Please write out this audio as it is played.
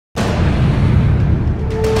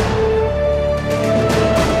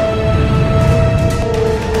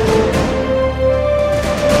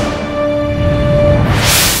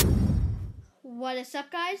what's up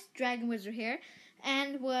guys, Dragon Wizard here,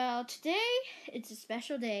 and well, today it's a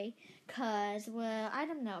special day, cause, well, I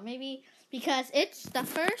don't know, maybe because it's the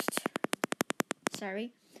first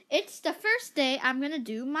day I'm gonna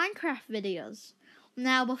do Minecraft videos.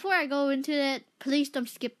 Now, before I go into it, please don't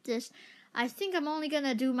skip this. I think I'm only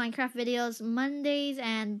gonna do Minecraft videos Mondays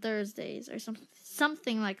and Thursdays, or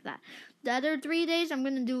something like that. The other 3 days, I'm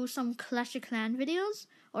gonna do some Clash of Clans videos,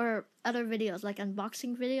 or other videos, like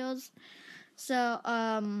unboxing videos. So,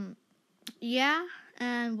 yeah,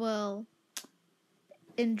 and we'll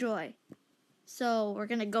enjoy. So, we're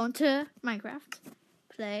gonna go into Minecraft,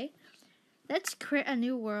 play. Let's create a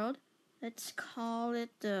new world. Let's call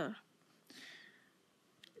it the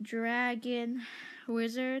Dragon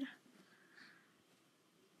Wizards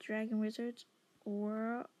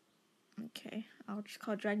world. Okay, I'll just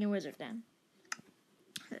call Dragon Wizard then.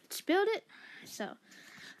 Let's build it. So,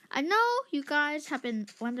 I know you guys have been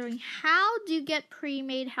wondering, how do you get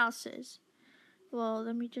pre-made houses? Well,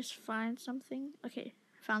 let me just find something. Okay,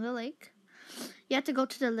 found a lake. You have to go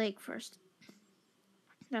to the lake first.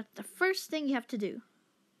 That's the first thing you have to do.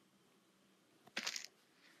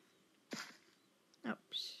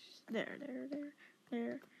 Oops. There.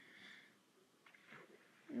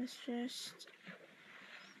 Let's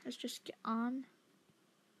just get on.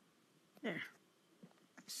 There.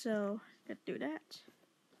 So, let's do that.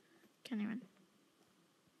 Can't even.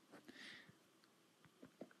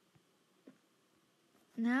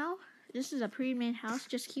 Now, this is a pre-made house.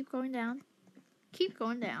 Just keep going down. Keep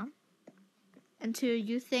going down until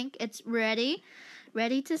you think it's ready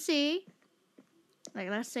to see. Like,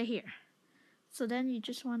 let's say here. So then you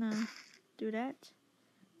just want to do that.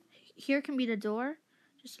 Here can be the door,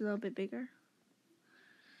 just a little bit bigger.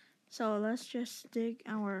 So let's just dig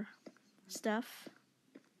our stuff.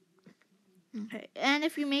 Okay, and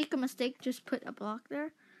if you make a mistake, just put a block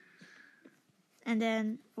there. And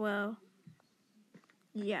then, well,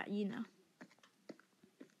 yeah, you know.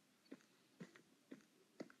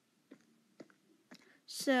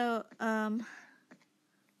 So, now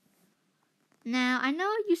I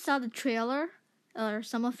know you saw the trailer, or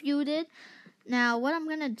some of you did. Now, what I'm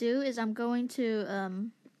gonna do is I'm gonna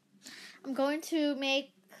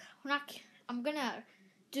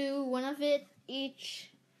do one of it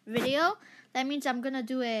each video. That means I'm gonna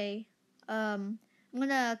do I'm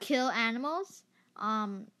gonna kill animals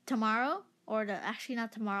tomorrow, or actually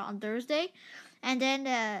not tomorrow, on Thursday. And then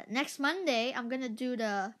next Monday I'm gonna do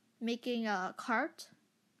the making a cart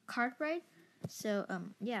ride. So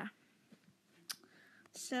yeah.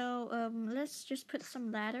 So let's just put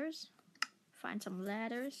some ladders. Find some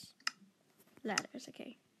ladders.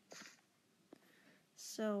 Okay.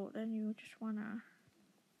 So then you just wanna.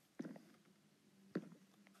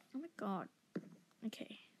 Oh my god.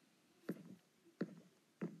 Okay.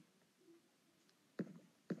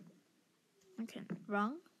 Okay.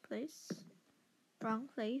 Wrong place.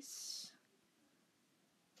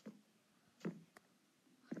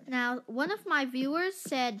 Now, one of my viewers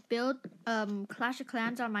said build Clash of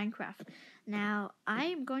Clans on Minecraft. Now,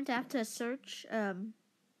 I'm going to have to search YouTube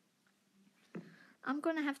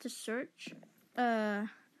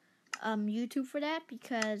for that,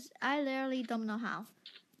 because I literally don't know how.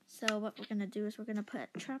 So what we're gonna do is we're gonna put a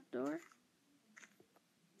trapdoor.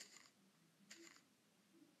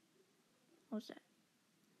 What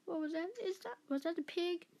was that? Was that a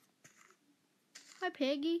pig? Hi,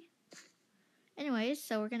 piggy. Anyways,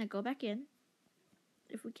 so we're gonna go back in,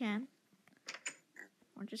 if we can.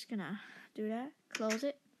 We're just gonna do that. Close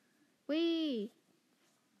it. Whee!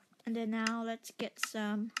 And then now let's get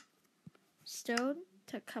some stone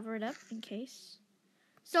to cover it up in case.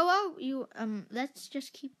 So let's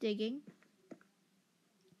just keep digging.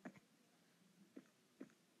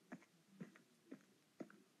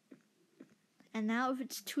 And now if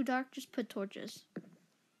it's too dark, just put torches.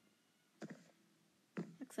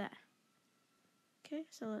 Like that. Okay,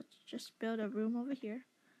 so let's just build a room over here.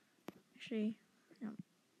 Actually, no,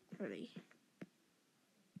 really.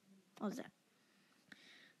 What was that?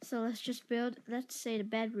 So let's just build, let's say, the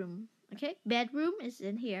bedroom. Okay, bedroom is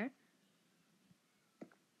in here.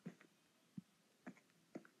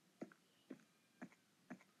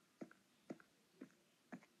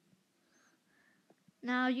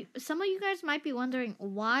 Now, some of you guys might be wondering,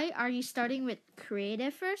 why are you starting with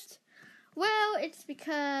creative first? Well, it's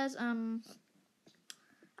because I'm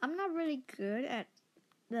not really good at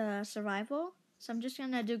the survival, so I'm just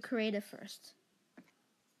gonna do creative first.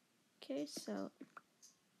 Okay, so,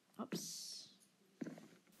 oops.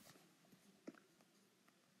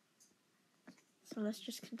 So let's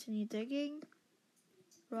just continue digging.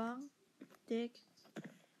 Wrong. Dig.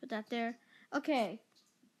 Put that there. Okay.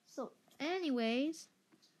 So, anyways,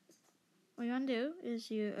 what you want to do is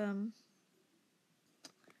you,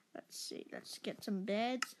 let's see, let's get some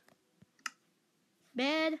beds.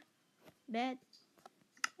 Bed.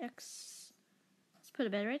 Let's put a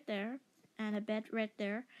bed right there, and a bed right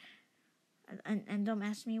there. And don't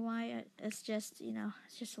ask me why, it's just,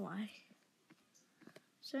 it's just why.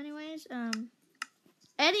 So anyways,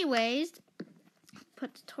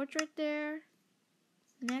 put the torch right there.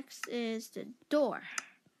 Next is the door.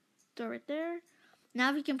 Door right there.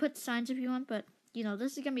 Now we can put signs if you want, but,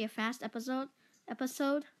 this is going to be a fast episode.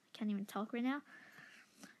 Can't even talk right now.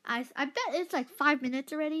 I bet it's like 5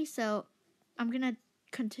 minutes already, so I'm going to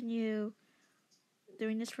continue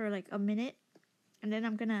doing this for like a minute, and then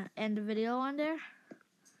I'm going to end the video on there.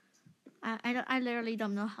 I literally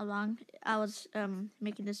don't know how long I was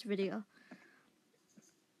making this video.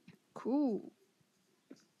 Cool.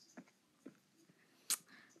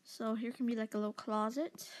 So here can be like a little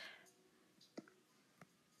closet.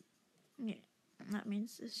 Yeah, that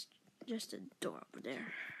means it's just a door over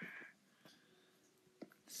there.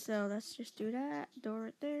 So let's just do that. Door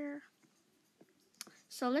right there.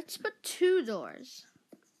 So let's put 2 doors.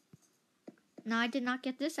 Now I did not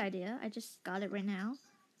get this idea. I just got it right now.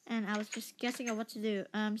 And I was just guessing at what to do.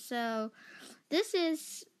 So this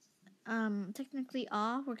is technically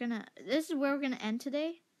all. This is where we're gonna end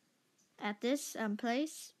today. At this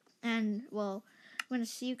place. And well, I'm gonna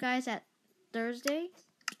see you guys at Thursday.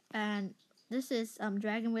 And this is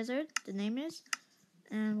Dragon Wizard, the name is.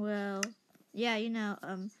 And well, yeah,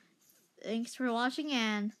 thanks for watching,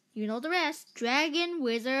 and you know the rest. Dragon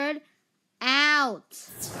Wizard out.